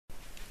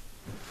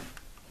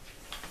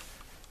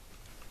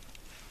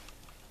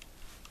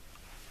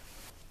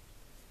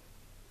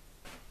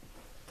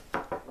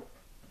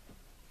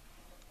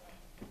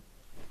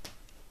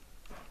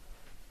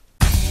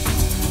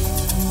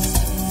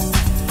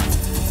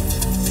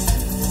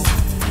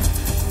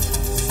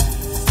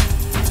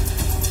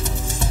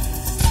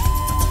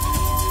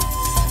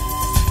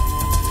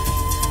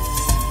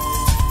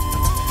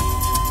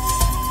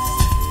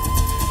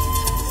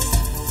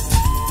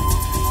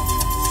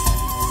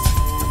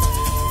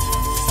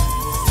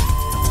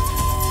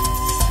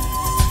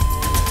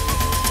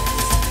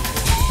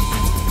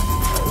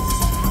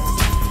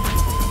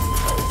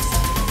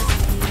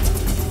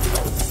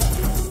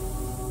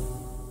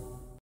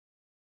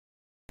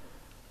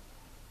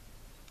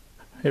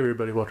Hey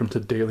everybody, welcome to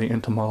Daily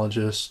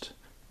Entomologist.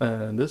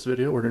 In this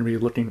video we're going to be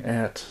looking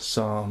at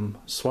some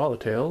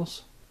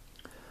swallowtails,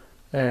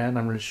 and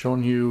I'm going to be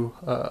showing you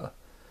the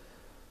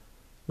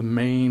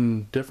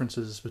main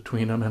differences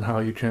between them and how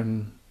you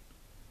can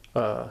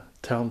tell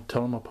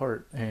them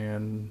apart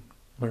and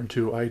learn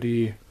to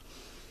ID.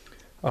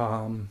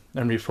 And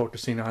be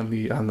focusing on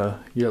the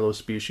yellow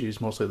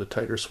species, mostly the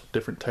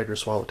different tiger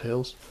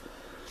swallowtails.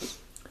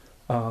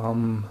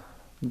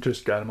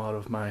 Just got them out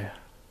of my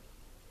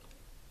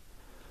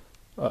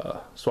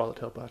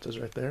swallowtail boxes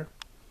right there.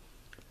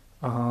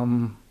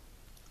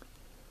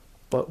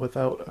 But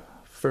without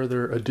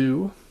further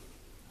ado,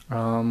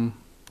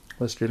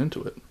 let's get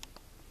into it.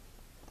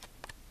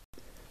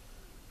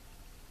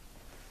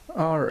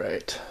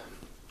 Alright,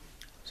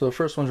 so the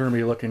first ones we're going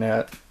to be looking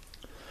at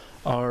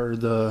are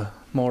the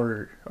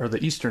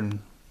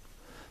eastern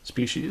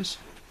species.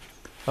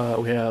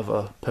 We have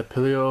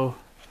Papilio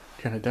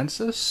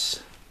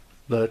canadensis,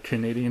 the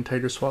Canadian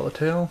tiger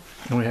swallowtail,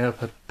 and we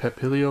have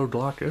Papilio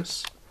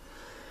glaucus,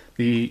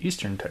 the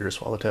eastern tiger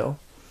swallowtail.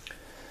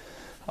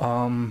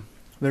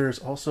 There is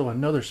also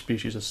another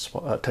species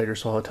of tiger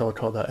swallowtail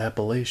called the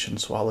Appalachian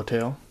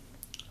swallowtail.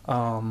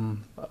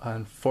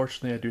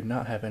 Unfortunately, I do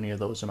not have any of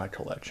those in my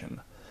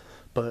collection,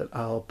 but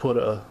I'll put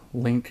a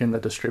link in the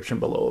description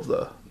below of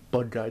the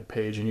bug guide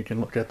page, and you can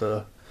look at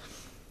the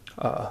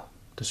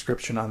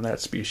description on that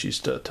species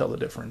to tell the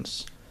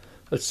difference.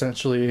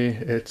 Essentially,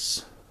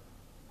 it's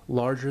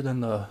larger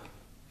than the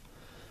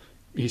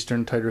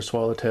eastern tiger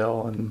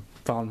swallowtail and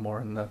found more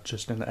in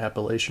just in the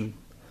Appalachian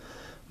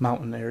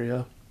mountain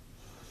area.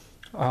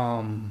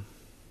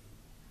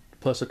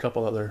 Plus a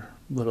couple other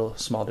little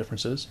small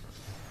differences.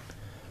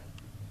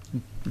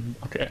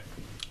 Okay,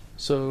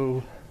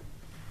 so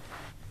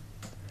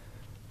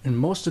in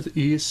most of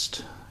the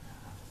east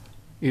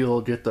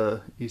you'll get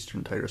the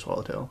eastern tiger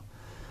swallowtail,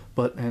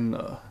 but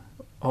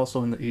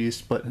also in the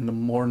east, but in the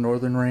more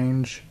northern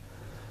range,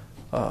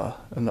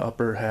 in the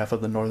upper half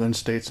of the northern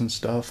states and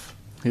stuff,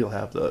 you'll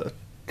have the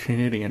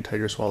Canadian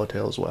tiger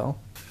swallowtail as well.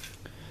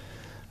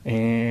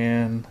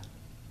 And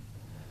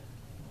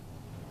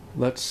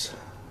let's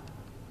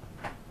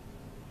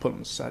put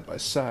them side by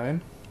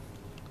side.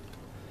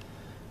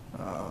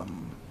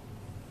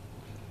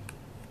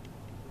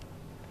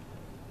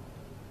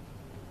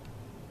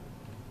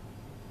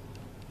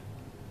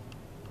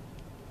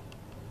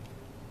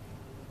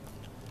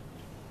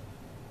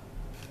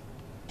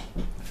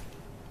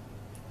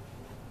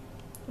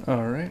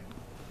 All right.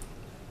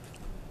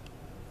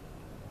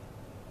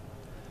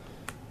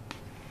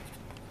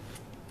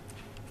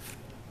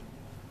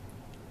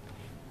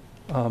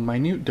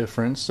 Minute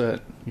difference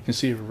that you can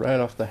see right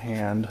off the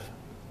hand,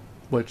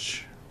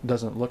 which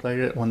doesn't look like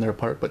it when they're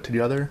apart, but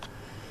together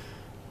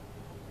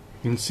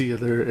you can see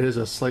there is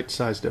a slight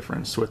size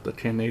difference with the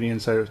Canadian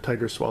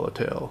tiger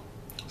swallowtail,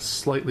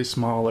 slightly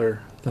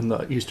smaller than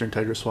the eastern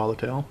tiger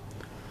swallowtail.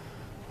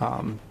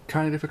 Kind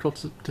of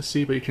difficult to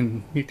see, but you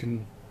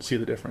can see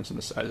the difference in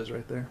the sizes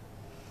right there.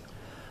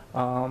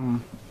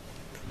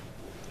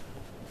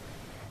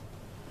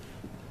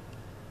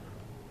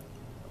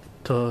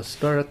 To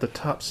start at the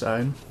top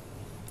side,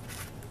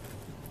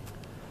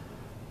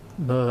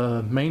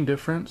 the main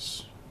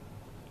difference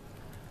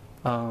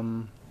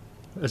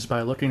is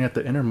by looking at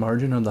the inner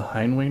margin of the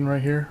hind wing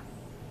right here.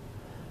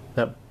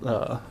 That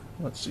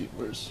let's see,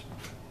 where's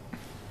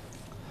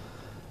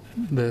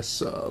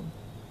this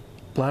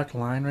black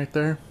line right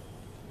there?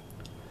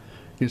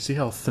 You can see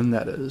how thin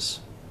that is.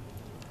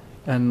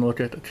 And look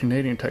at the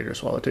Canadian tiger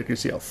swallowtail, you can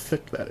see how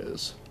thick that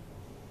is.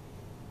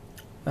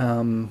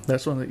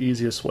 That's one of the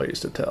easiest ways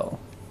to tell,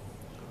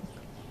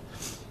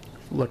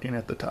 looking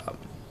at the top.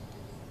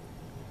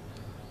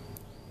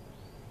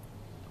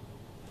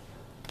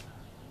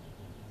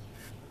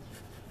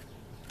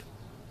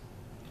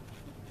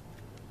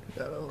 Get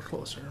that a little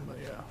closer, but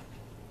yeah.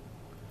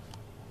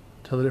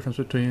 Tell the difference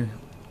between,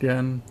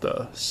 again,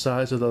 the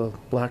size of the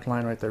black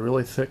line right there,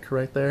 really thick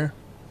right there,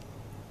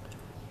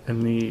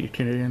 in the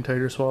Canadian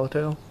tiger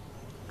swallowtail,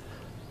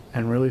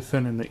 and really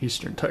thin in the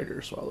eastern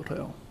tiger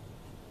swallowtail.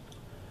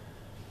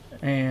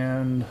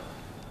 And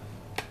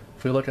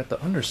if we look at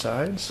the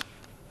undersides,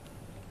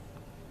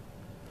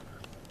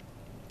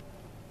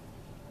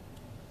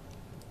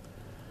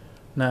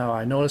 now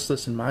I noticed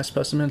this in my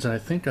specimens, and I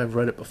think I've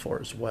read it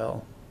before as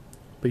well,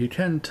 but you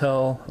can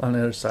tell on the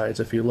other sides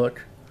if you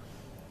look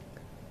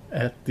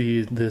at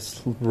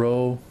this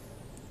row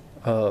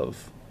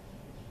of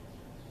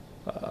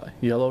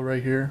yellow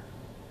right here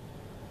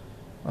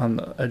on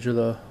the edge of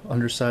the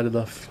underside of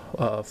the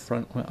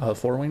front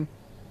forewing.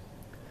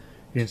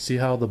 You can see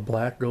how the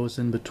black goes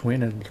in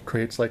between and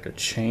creates like a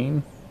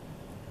chain,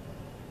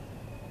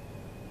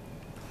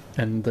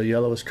 and the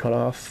yellow is cut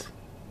off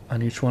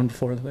on each one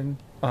before the thing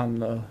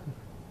on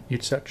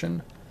each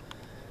section.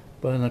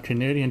 But in the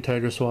Canadian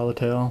tiger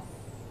swallowtail,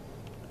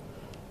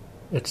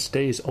 it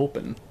stays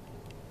open,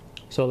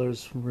 so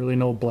there's really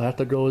no black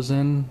that goes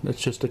in.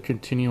 It's just a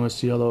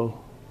continuous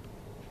yellow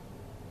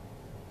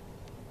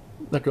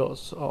that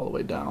goes all the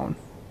way down.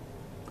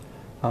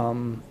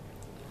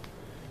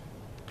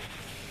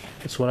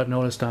 That's what I've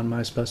noticed on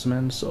my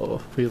specimens.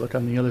 So if we look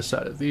on the other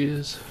side of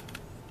these,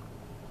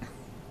 you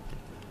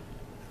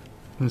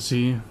can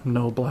see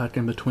no black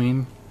in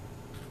between.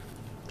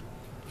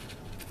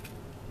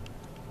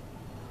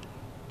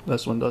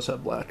 This one does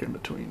have black in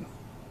between.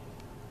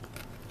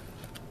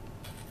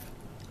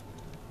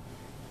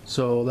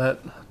 So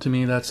that, to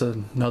me, that's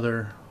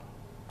another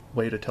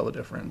way to tell the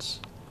difference.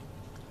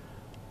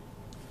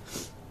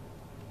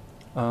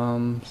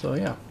 So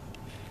yeah.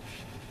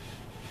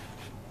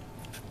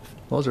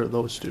 Those are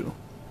those two.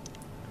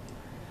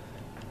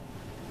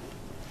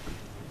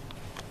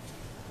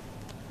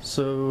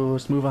 So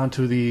let's move on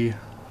to the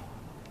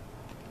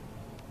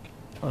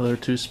other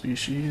two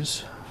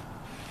species.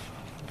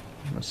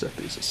 I'm gonna set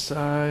these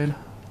aside.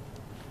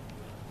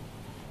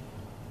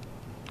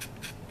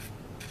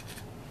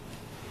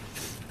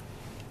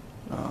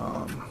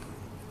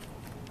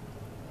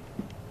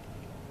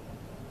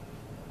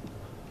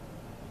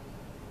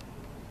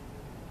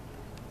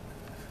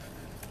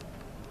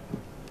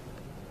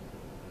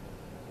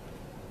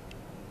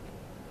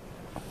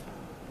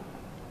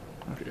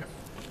 Okay.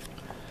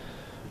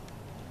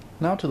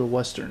 Now to the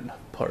western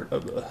part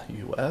of the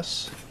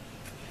U.S.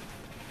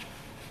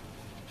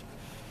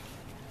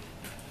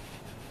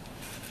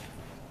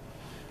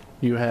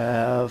 You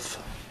have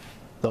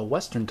the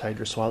western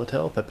tiger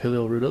swallowtail,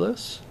 Papilio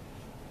rudilus.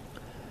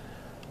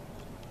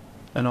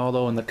 And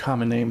although in the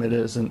common name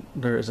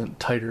there isn't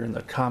tiger in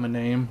the common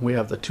name, we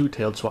have the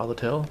two-tailed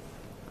swallowtail,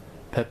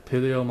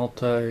 Papilio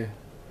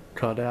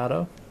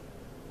multicaudata,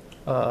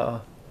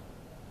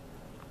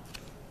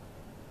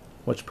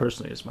 which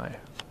personally is my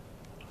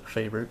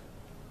favorite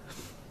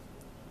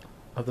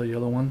of the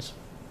yellow ones.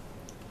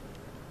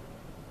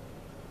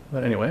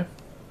 But anyway,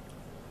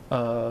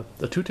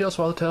 the two-tailed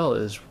swallowtail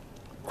is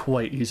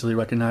quite easily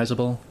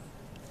recognizable.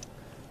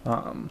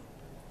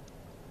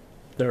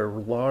 They're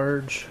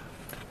large,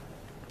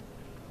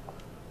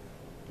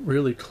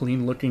 really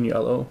clean looking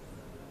yellow,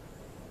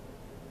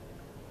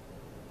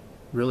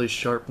 really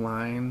sharp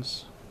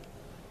lines,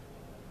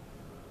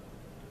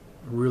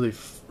 really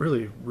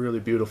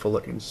beautiful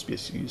looking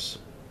species.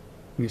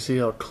 You see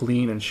how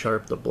clean and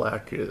sharp the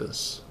black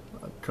is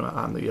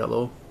on the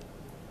yellow.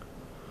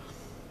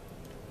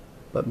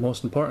 But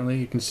most importantly,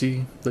 you can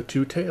see the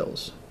two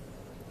tails,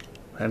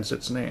 hence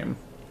its name.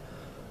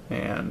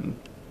 And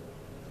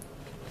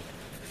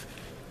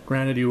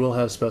granted, you will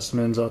have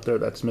specimens out there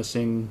that's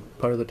missing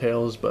part of the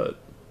tails, but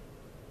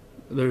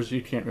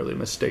you can't really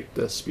mistake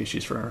this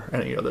species for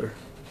any other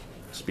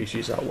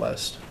species out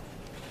west.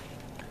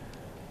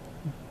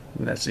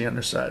 And that's the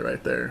underside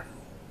right there.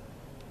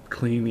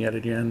 Clean yet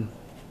again,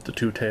 the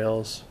two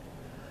tails.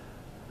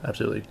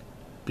 Absolutely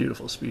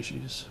beautiful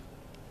species.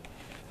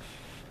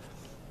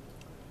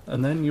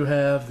 And then you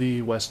have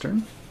the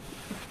western.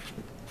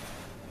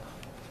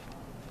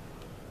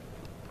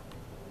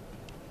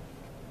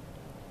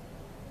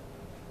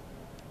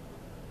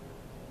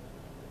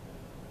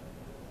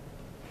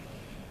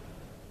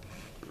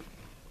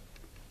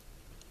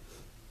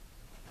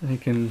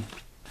 And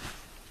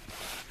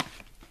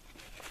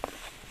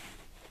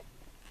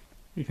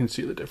you can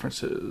see the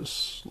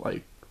differences,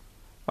 like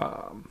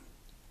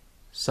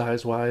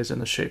size-wise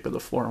and the shape of the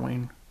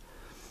forewing,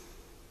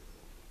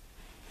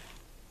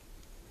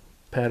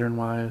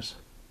 pattern-wise.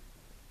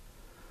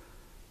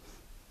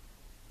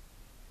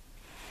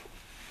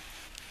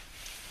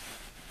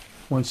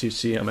 Once you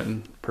see them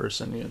in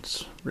person,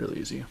 it's real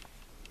easy.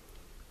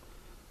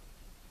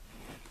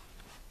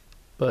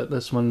 But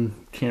this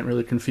one can't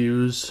really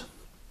confuse,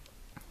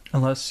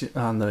 unless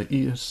on the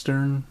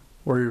eastern,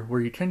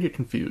 where you can get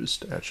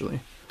confused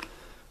actually,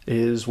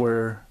 is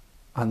where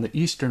on the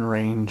eastern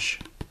range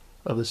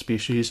of the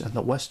species and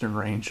the western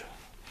range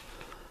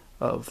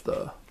of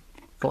the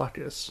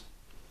glaucus.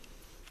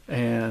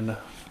 And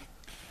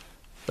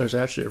there's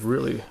actually a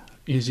really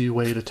easy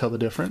way to tell the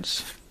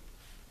difference.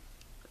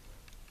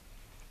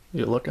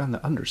 You look on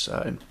the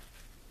underside.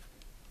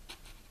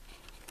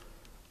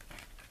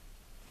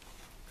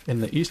 In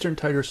the eastern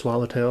tiger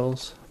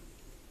swallowtails,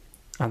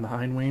 on the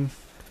hind wing,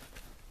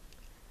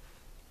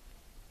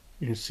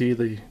 you can see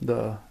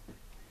the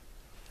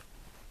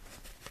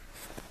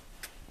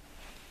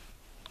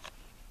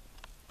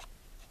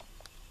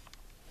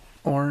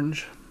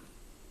orange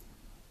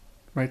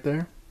right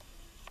there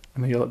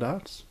and the yellow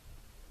dots.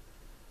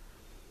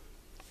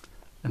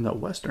 In the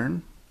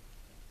western,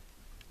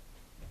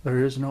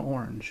 there is no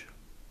orange,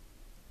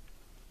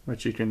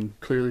 which you can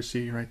clearly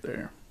see right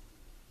there.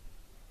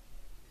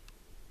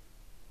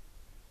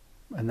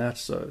 And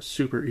that's a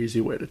super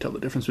easy way to tell the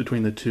difference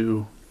between the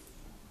two,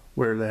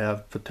 where they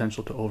have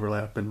potential to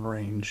overlap in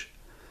range,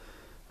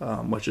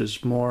 which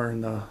is more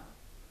in the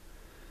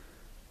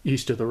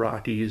east of the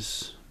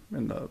Rockies,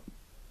 in the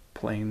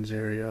plains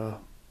area,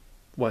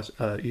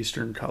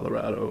 eastern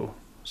Colorado,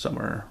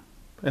 somewhere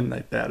in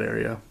that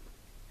area.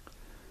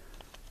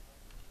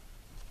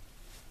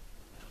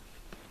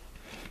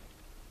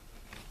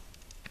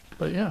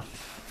 But yeah.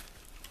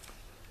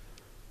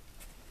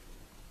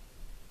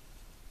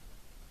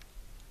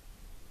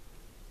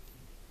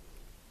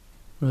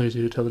 Really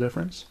easy to tell the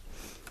difference.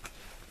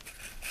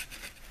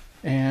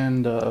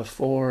 And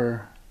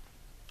for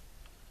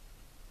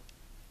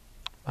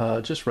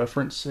just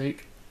reference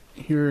sake,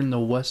 here in the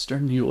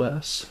western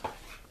US,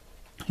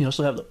 you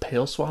also have the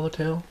pale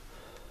swallowtail,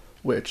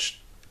 which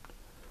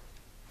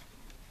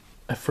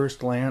at first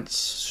glance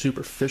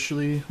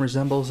superficially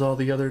resembles all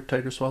the other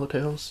tiger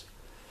swallowtails.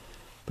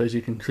 But as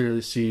you can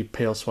clearly see,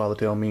 pale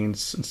swallowtail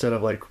means instead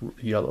of like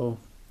yellow,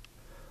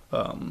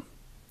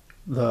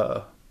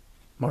 the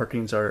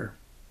markings are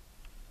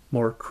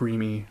more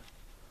creamy,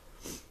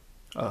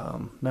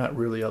 not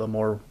really yellow,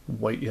 more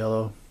white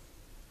yellow.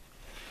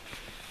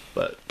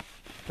 But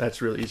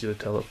that's really easy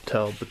to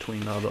tell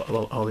between all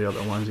the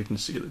other ones. You can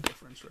see the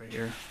difference right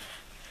here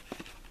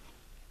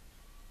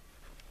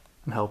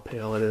and how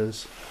pale it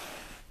is.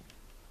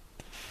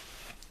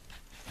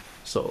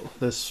 So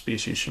this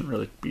species shouldn't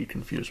really be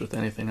confused with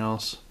anything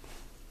else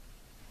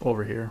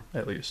over here,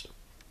 at least.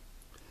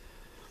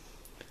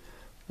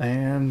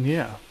 And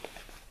yeah,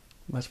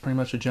 that's pretty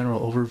much a general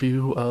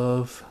overview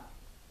of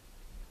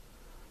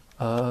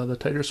the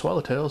tiger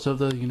swallowtails of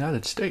the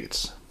United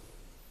States.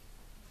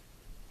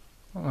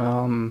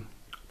 I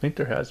think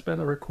there has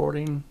been a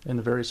recording in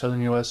the very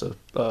southern U.S.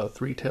 of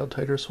three-tailed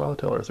tiger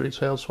swallowtail or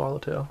three-tailed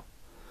swallowtail,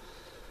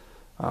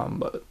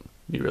 but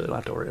you really don't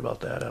have to worry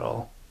about that at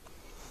all.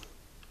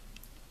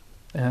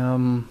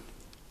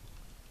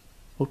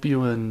 Hope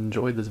you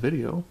enjoyed this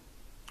video,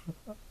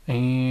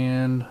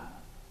 and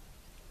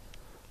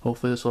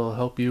hopefully this will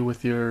help you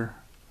with your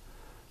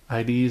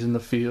IDs in the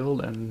field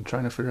and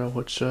trying to figure out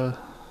which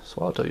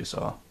swallowtail you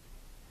saw.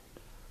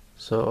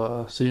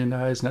 So see you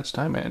guys next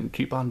time, and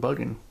keep on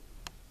bugging.